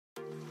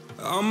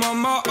I'm on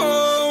my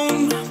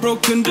own,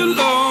 broken and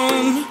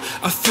alone.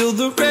 I feel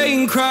the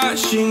rain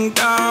crashing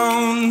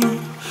down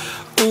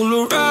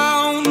all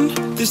around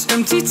this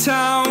empty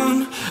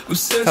town. I'm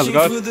searching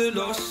for the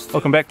lost.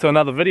 Welcome back to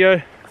another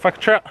video.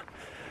 WhakaTrout.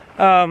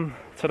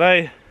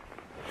 Today,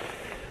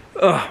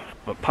 a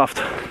bit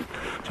puffed.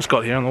 Just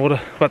got here on the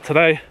water. But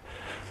today,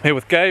 I'm here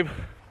with Gabe.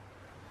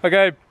 Hi,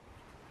 Gabe.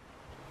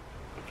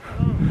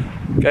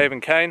 Gabe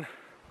and Kane.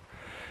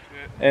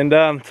 And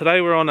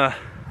today we're on a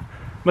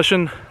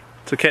mission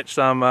to catch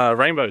some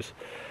rainbows,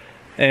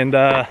 and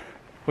we're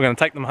going to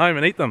take them home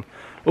and eat them.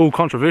 All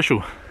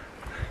controversial,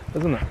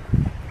 isn't it?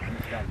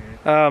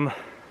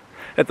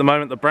 At the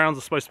moment the browns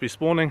are supposed to be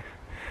spawning,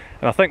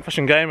 and I think Fish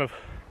and Game have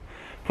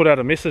put out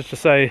a message to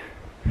say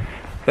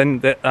then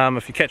that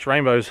if you catch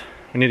rainbows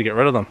we need to get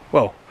rid of them.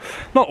 Well,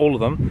 not all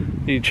of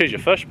them, you choose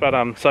your fish, but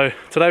so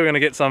today we're going to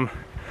get some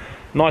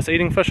nice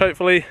eating fish,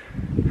 hopefully.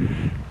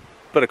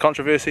 Bit of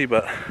controversy,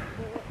 but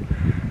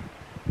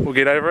we'll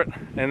get over it,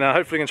 and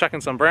hopefully we can chuck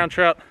in some brown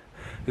trout.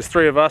 There's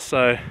 3 of us,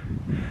 so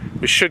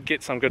we should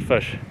get some good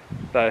fish.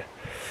 So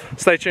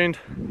stay tuned,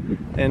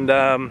 and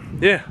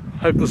yeah,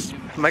 hope this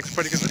makes a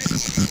pretty good video.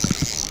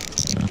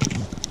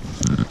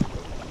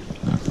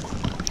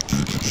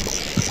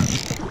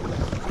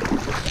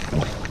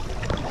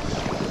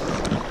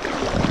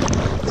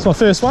 It's my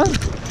first one.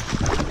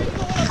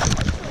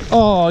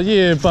 Oh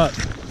yeah, but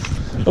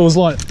it was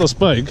like this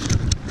big.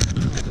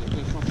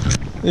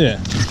 Yeah.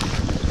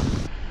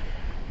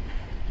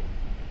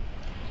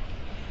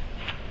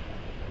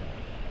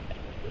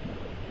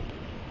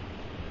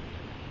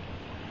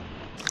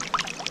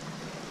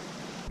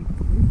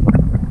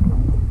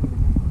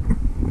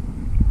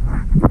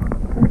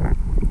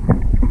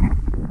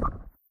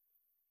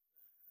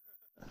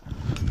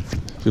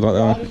 Do you like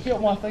that one? I just feel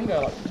my thing go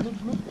like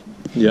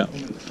yeah.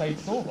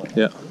 fades off like.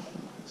 Yeah.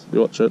 So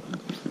you watch it.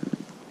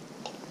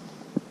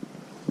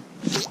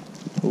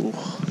 Ooh.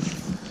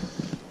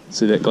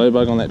 See that glow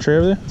bug on that tree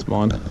over there? It's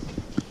mine.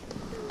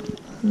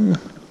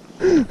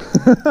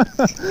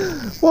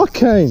 What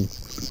cane?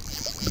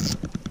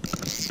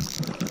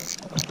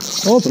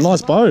 Oh, it's a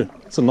nice bow.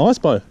 It's a nice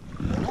bow.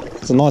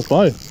 It's a nice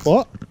bow.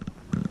 What?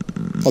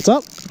 What's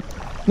up?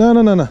 No.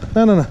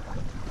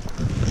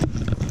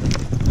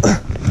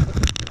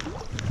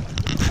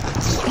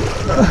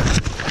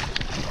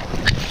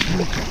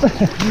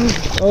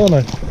 Oh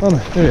no,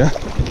 here we are.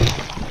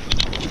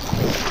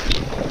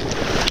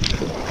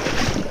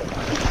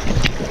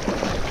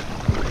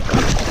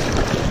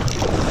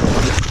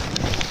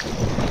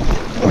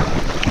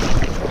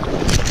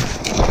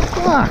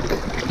 Fuck!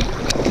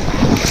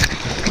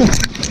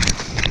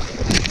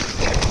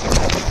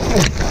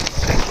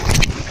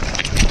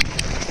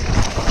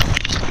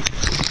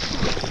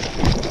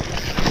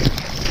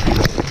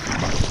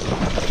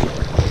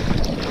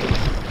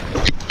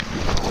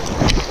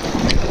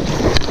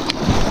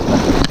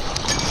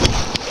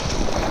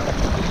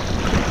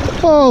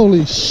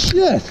 Holy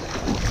shit!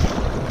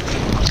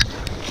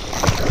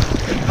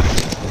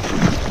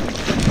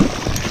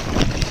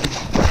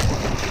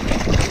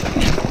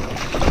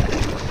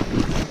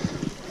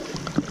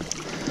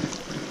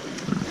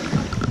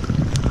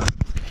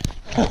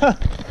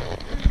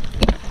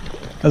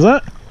 Is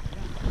that?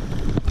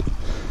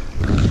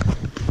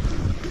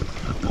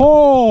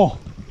 Oh!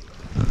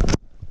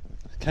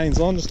 Cane's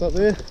on just up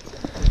there.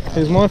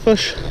 Here's my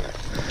fish.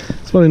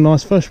 It's not a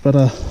nice fish, but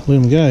let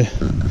him go.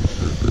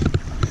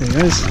 There he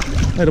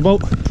goes. Made a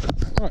bolt.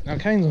 Right, now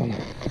Cane's on.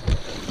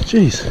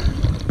 Jeez.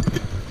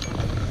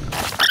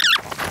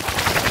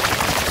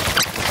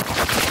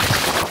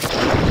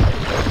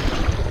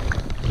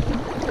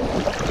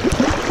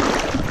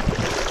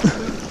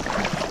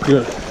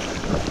 Good.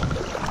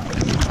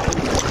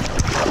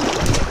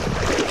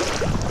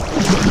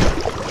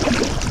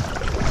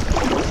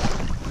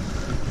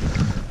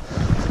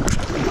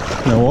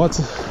 You know what?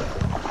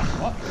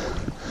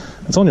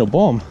 It's on your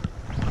bomb.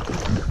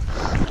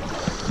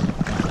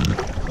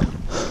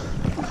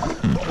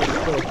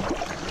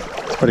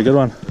 Pretty good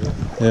one.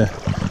 Yeah.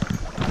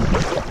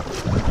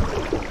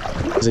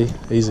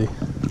 Easy.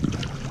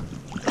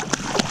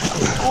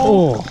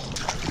 Oh,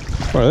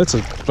 bro, that's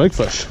a big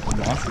fish.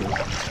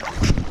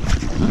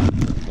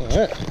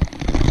 Alright.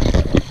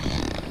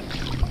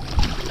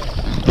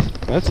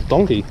 That's a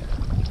donkey.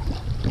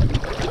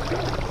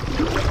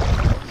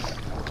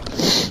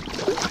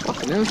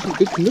 Now it's in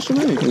good condition,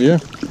 ain't it? Yeah.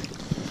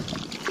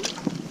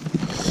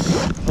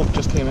 Oh,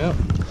 just came out.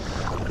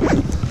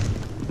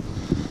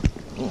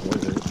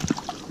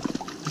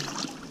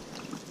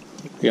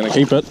 You gonna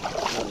keep it? I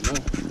don't know.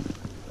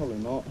 Probably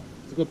not.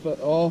 It's a good fit.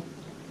 Oh,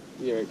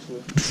 yeah,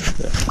 actually.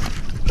 Yeah.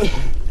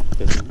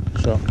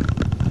 Sure.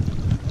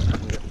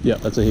 Yeah,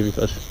 that's a heavy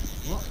fish.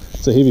 What?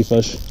 It's a heavy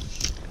fish.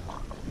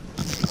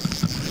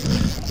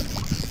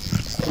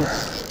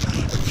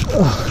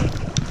 Oh,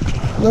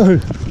 no.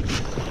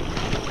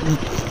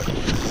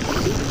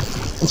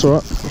 That's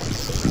alright.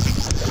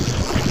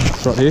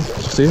 It's right here,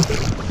 just here.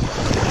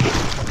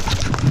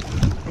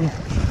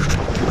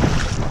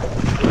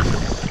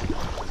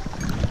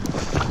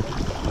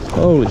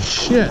 Holy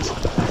shit.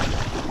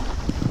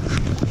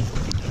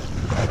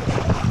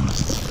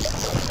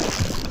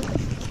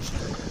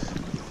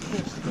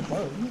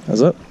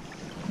 Is it?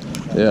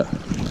 Yeah.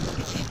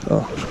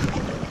 Oh,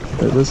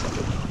 there it is.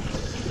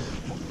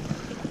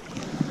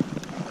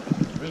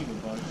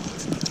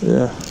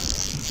 Yeah.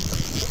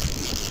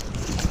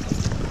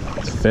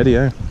 It's fatty,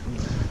 eh?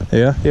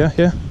 Yeah, yeah,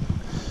 yeah.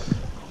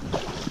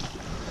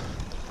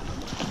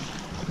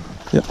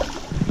 Yep.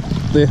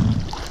 There.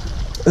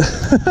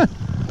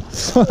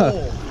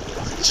 Oh.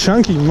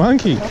 Chunky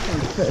monkey.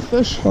 Fat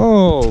fish.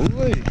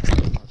 Holy.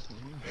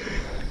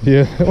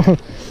 Yeah.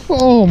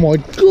 Oh my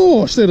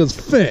gosh, that is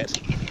fat.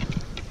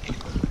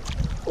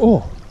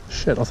 Oh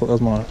shit, I thought that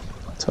was my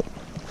tip.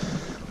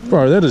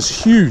 Bro, that is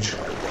huge.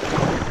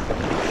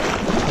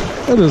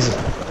 That is.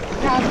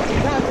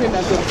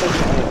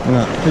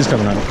 No, he's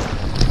coming out.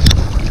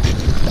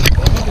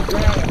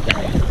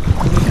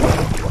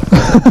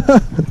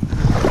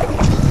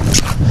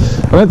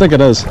 I don't think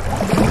it is. I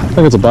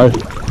think it's a bow.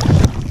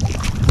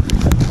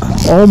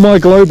 Oh my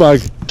glow bug,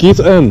 get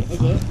in. I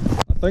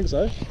think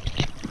so.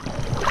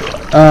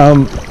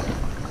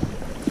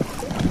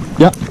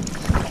 Yeah.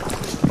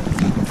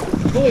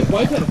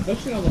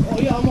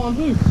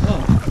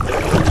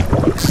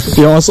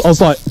 Yeah, I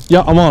was like,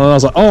 yeah, I'm on, and I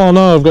was like, oh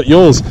no, I've got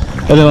yours,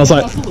 and then I was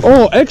like,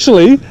 oh,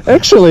 actually,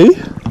 it's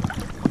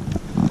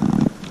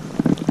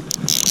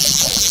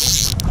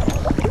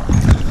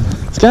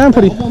going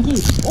pretty.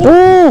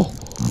 Oh,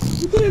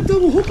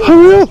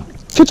 hurry up,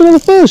 catch another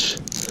fish.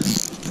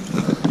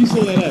 You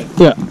saw that, eh?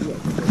 Yeah.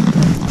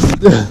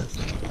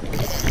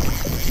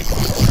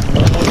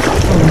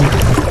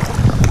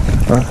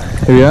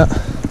 Here we are.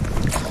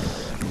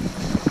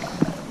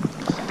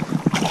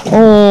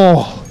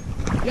 Oh.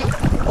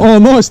 Oh,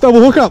 nice double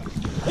hookup.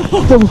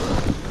 Double.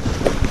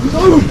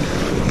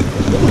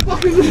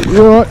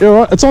 You're right. You're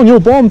right. It's on your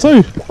bomb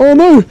too. Oh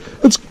no,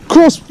 it's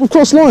we've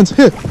crossed lines.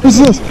 Here, this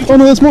is this. Oh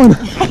no, that's mine.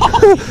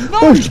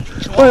 No. Wait.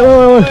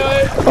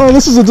 Oh,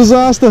 this is a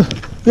disaster.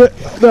 Yeah.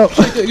 No.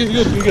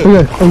 You're good.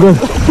 Okay, I'm good.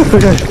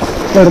 Okay.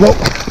 Wait a minute.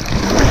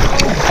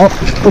 Oh,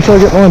 we'll try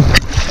to get mine.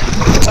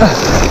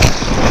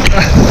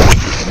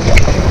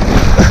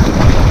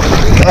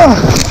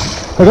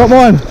 I got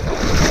mine.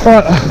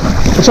 Alright,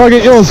 I'll try to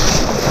get yours.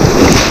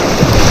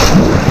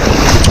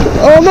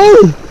 Oh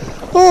no!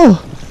 Oh!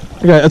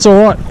 Okay, it's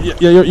alright.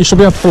 Yeah, you should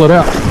be able to pull it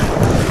out.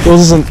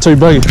 Yours isn't too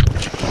big.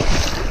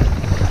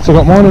 So I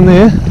got mine in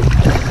there.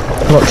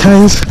 I got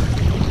Kane's.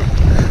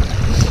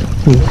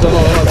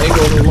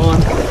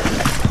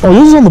 Oh,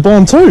 yours is on the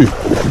bottom too.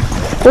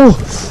 Oh!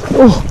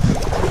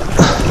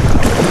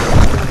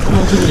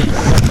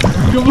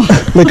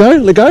 Let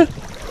go.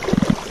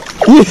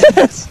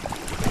 Yes!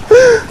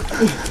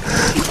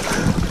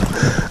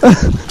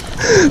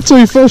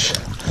 2 fish,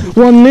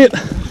 1 net.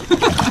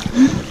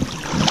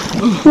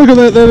 Look at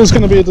that, that is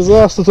going to be a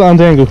disaster to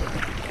untangle.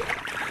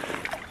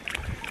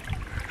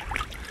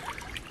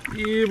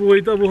 Yeah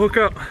boy, double hook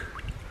up.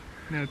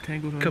 Now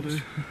tangled.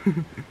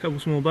 Couple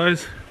small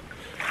bows.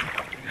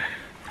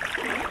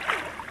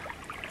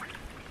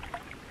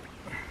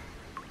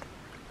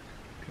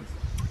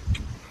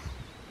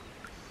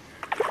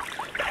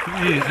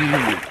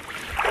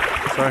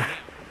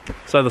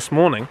 So this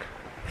morning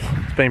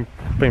it's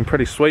been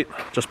pretty sweet.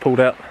 Just pulled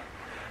out a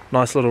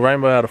nice little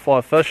rainbow out of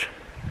 5 fish,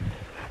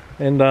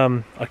 and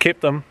I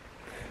kept them,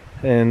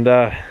 and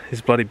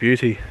he's bloody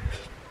beauty,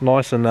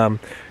 nice and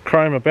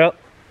chrome, about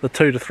the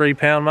 2 to 3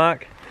 pound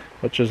mark,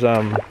 which is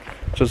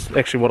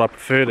actually what I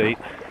prefer to eat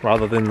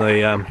rather than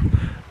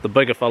the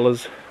bigger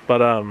fellas.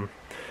 But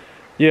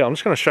yeah, I'm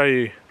just going to show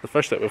you the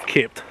fish that we've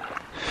kept.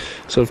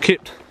 So we've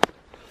kept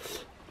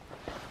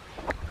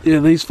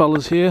these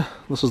fellas here.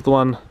 This is the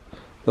one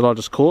that I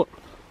just caught.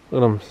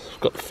 Look at him, he's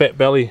got the fat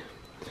belly.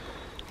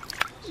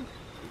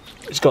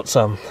 He's got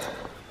some,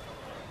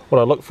 what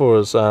I look for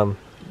is up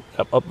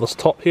this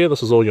top here,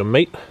 this is all your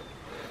meat,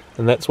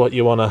 and that's what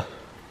you want to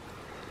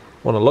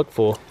look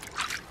for.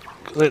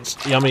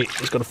 That's yummy.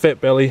 He's got a fat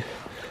belly.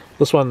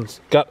 This one's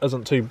gut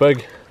isn't too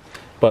big,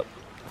 but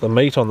the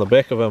meat on the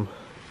back of him,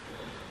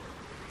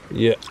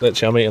 yeah,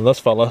 that's yummy. And this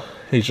fella,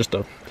 he's just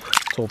a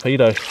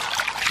torpedo.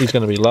 He's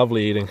going to be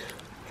lovely eating.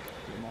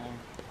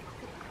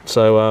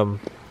 So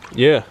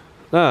yeah,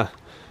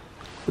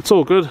 it's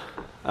all good.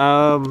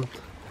 I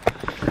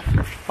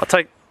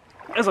take,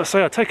 as I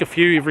say, I take a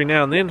few every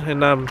now and then,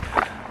 and I'm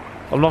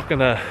not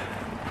gonna,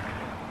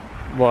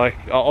 like,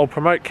 I'll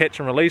promote catch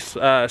and release,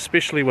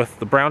 especially with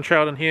the brown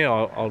trout in here.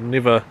 I'll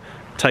never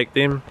take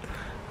them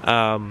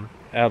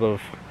out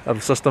of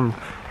the system.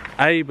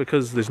 A,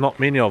 because there's not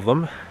many of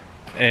them,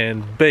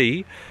 and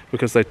B,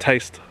 because they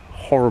taste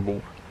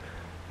horrible.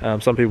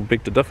 Some people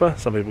beg to differ.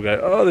 Some people go,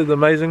 oh, they're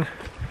amazing.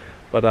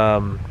 But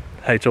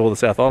hey, to all the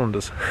South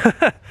Islanders.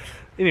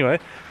 Anyway,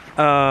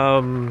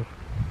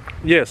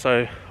 yeah,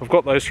 so I've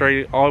got those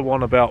 3. I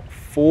want about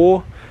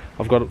 4.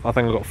 I think I've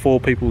got 4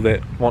 people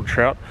that want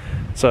trout.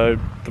 So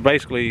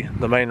basically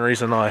the main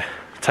reason I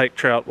take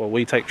trout, well,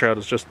 we take trout,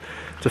 is just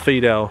to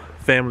feed our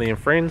family and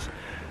friends.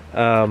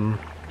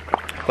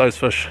 those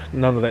fish,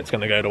 none of that's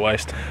going to go to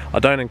waste. I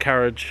don't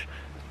encourage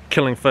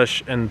killing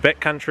fish in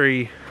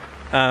backcountry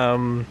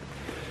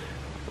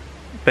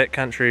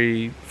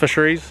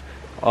fisheries.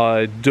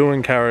 I do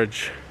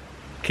encourage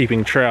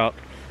keeping trout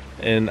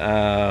in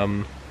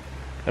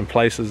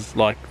places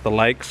like the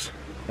lakes.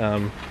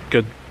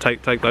 Good,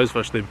 take those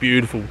fish. They're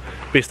beautiful,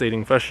 best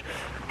eating fish.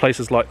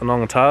 Places like the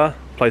Nongatawa,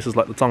 places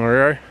like the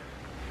Tongariro,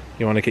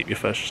 you want to keep your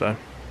fish. So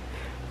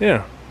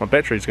yeah, my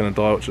battery's going to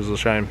die, which is a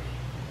shame.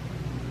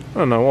 I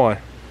don't know why.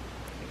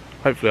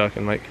 Hopefully I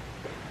can make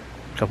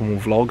a couple more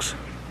vlogs.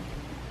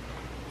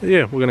 But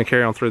yeah, we're going to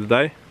carry on through the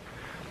day.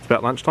 It's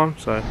about lunchtime,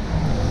 so.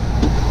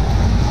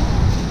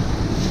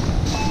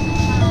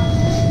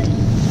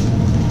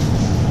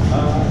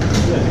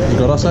 You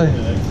got us, eh?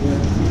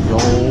 Yo.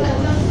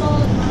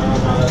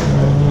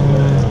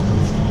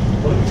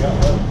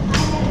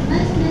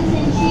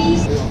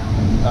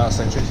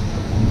 Steak and cheese.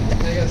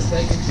 They got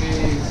steak and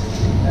cheese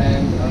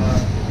and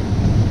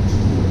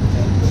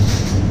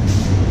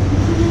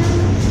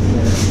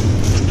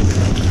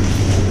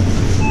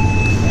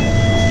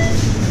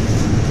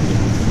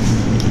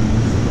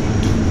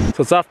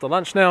So it's after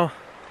lunch now.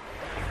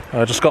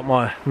 I just got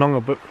my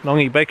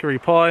nongi bakery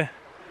pie,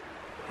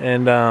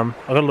 and I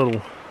got a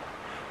little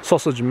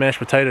sausage and mashed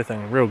potato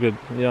thing, real good,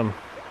 yum.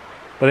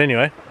 But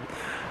anyway,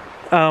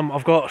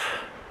 I've got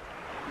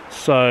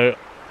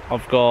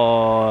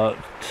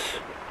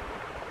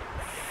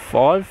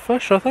 5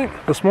 fish I think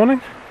this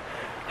morning.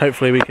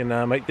 Hopefully we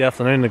can make the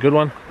afternoon a good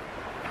one.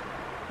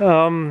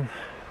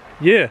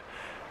 Yeah,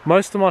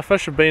 most of my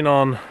fish have been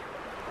on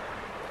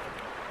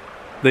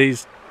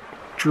these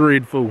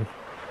dreadful,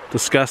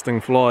 disgusting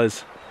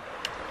flies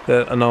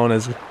that are known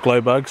as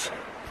glow bugs,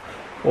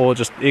 or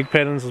just egg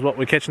patterns is what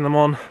we're catching them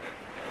on.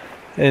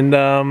 And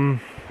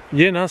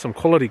yeah, no, some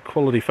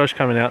quality fish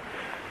coming out.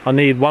 I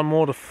need one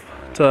more to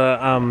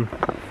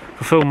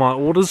fulfill my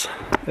orders,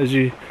 as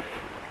you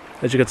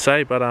could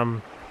say. But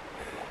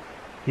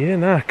yeah,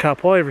 no,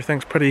 carp pie,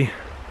 everything's pretty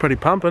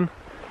pumping.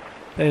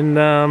 And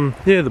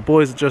yeah, the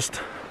boys are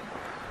just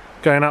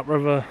going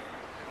upriver.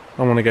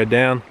 I want to go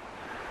down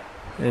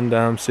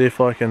and see if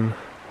I can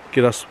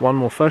get us one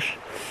more fish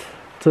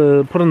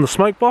to put in the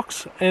smoke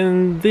box,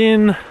 and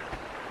then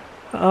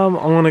I'm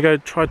going to go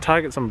try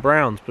target some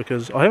browns,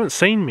 because I haven't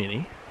seen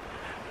many,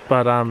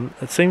 but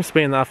it seems to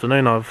be in the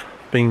afternoon I've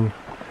been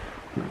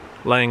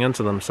laying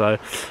into them. So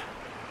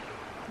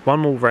one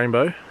more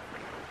rainbow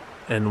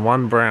and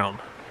one brown,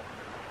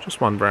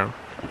 just one brown.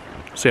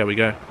 See how we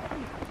go.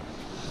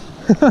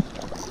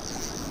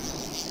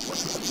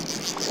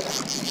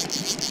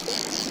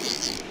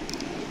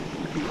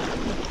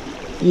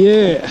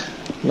 yeah,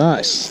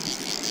 nice.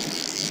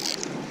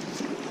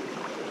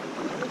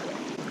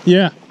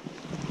 Yeah.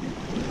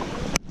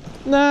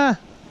 Nah,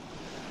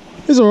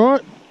 it's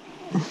alright.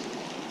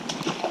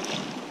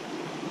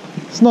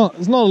 It's not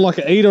like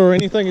an eater or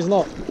anything. It's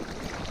not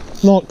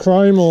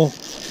chrome or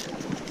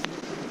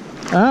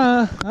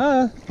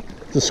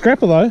it's a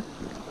scrapper though.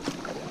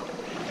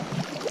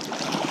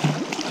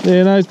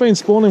 Yeah, no, it's been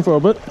spawning for a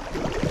bit.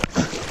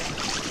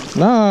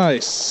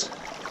 Nice.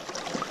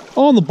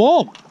 Oh, on the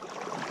bob.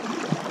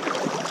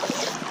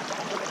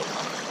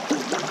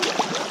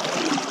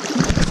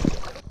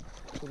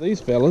 So these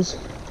fellas,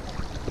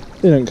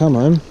 they don't come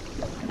home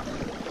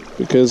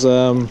because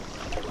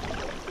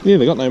yeah,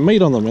 they got no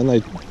meat on them and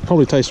they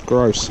probably taste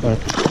gross. So,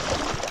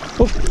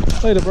 oh,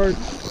 later, bro.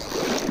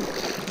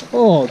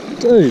 Oh,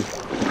 dude,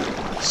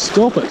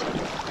 stop it.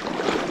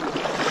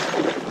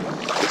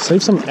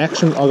 Save some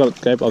action. I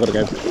gotta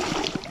go.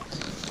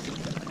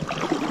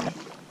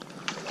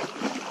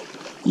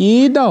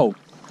 Yeah, no.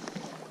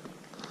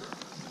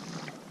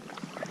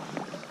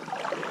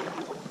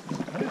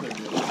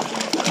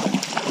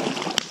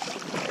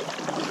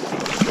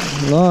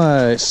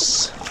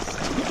 Nice.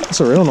 That's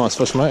a real nice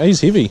fish, mate. He's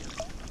heavy.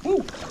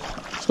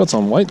 He's got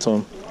some weight to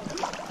him.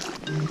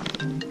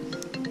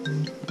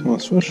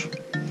 Nice fish.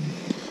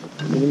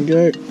 Let him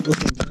go.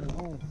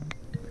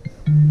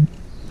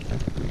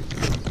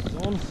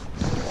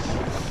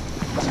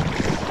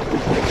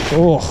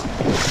 Oh,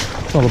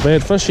 not a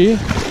bad fish here.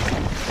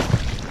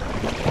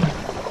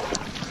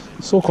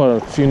 Saw quite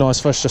a few nice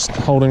fish just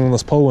holding in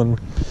this pool, and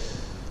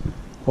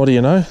what do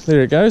you know?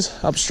 There it goes,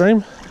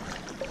 upstream.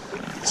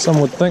 Some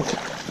would think.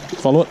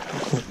 Follow it.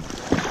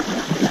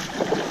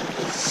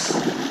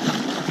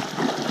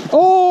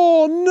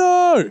 Oh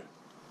no!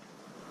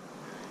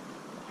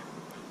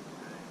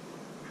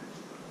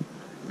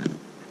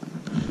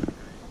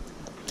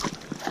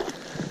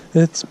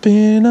 It's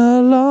been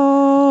a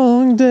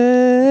long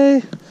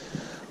day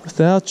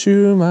without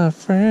you, my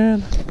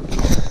friend.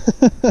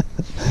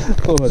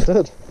 Oh, I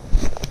did.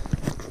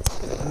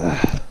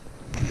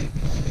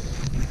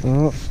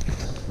 Oh.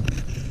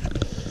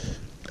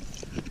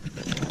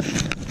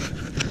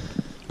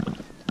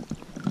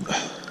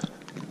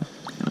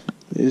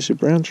 There's your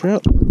brown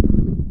trout.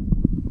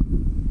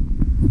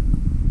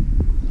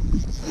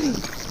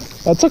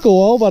 It took a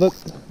while, but it...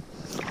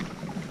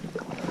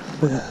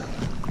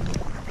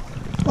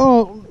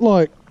 Oh,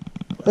 like,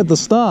 at the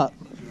start.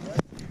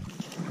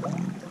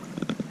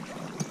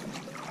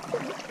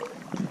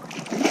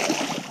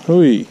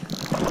 Hui.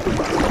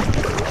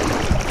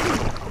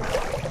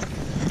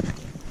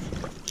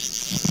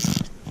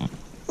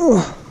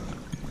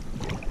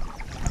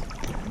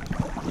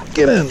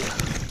 Get in.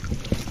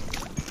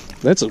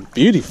 That's a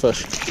beauty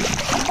fish.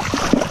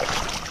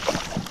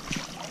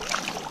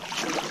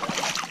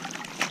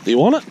 Do you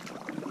want it?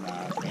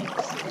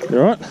 You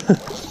alright?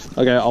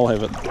 Okay, I'll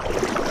have it.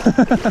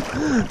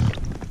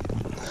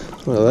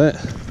 Look at that.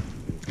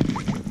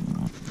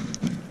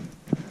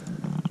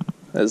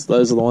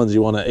 Those are the ones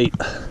you want to eat.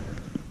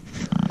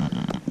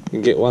 You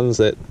can get ones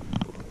that,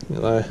 you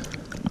know,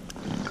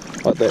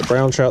 like that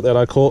brown trout that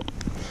I caught.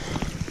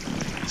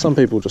 Some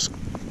people just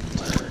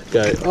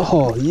go,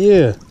 oh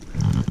yeah,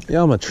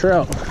 I'm a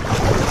trout.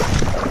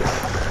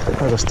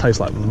 They just taste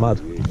like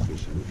mud.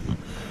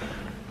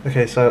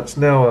 Okay, so it's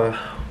now a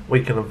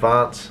week in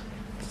advance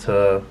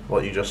to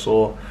what you just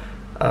saw.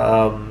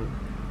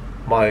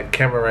 My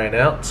camera ran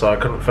out, so I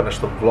couldn't finish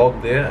the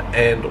vlog there,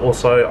 and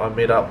also I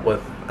met up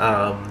with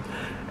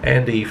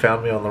Andy.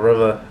 Found me on the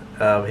river.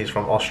 He's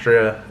from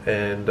Austria,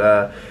 and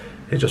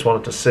he just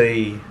wanted to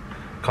see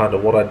kind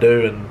of what I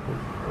do and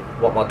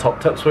what my top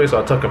tips were,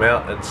 so I took him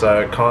out, and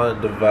so it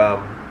kind of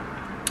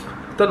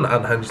didn't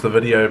unhinge the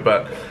video,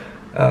 but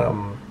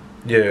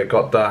yeah, it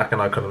got dark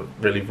and I couldn't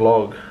really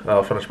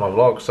finish my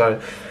vlog,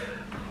 so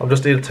I'm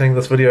just editing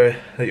this video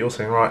that you're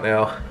seeing right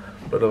now.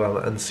 Bit of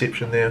an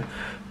inception there,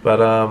 but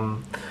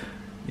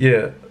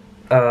yeah,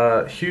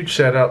 huge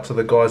shout out to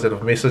the guys that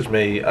have messaged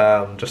me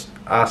just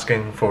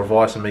asking for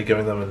advice and me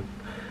giving them,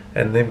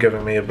 and them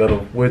giving me a bit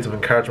of words of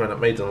encouragement. It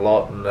means a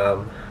lot, and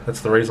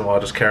that's the reason why I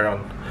just carry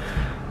on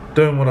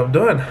doing what I'm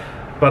doing.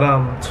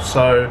 But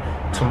so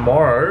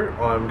tomorrow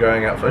I'm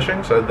going out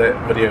fishing, so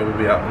that video will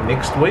be up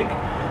next week.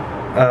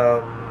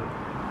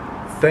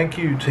 Thank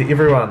you to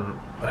everyone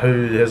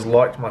who has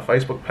liked my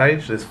Facebook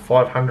page. There's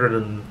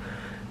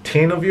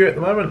 510 of you at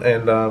the moment,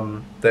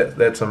 and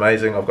that's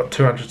amazing. I've got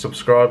 200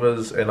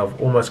 subscribers and I've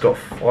almost got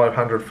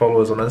 500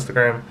 followers on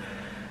Instagram,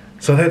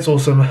 so that's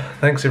awesome.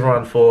 Thanks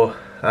everyone for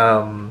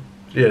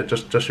yeah,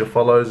 just your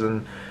follows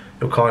and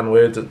your kind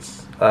words.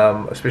 It's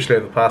especially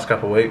over the past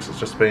couple of weeks, it's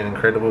just been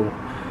incredible.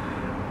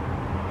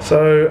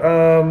 So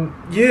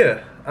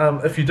yeah,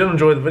 if you did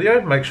enjoy the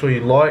video, make sure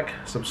you like,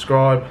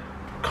 subscribe,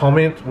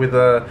 comment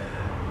whether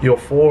you're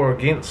for or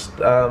against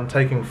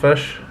taking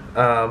fish.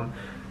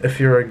 If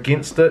you're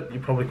against it, you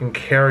probably can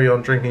carry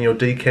on drinking your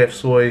decaf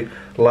soy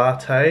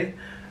latte.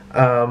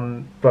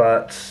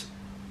 But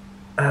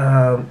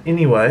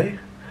anyway,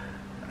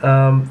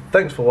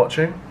 thanks for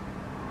watching.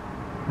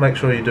 Make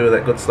sure you do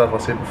that good stuff I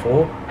said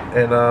before,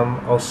 and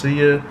I'll see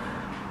you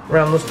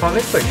around this time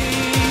next week.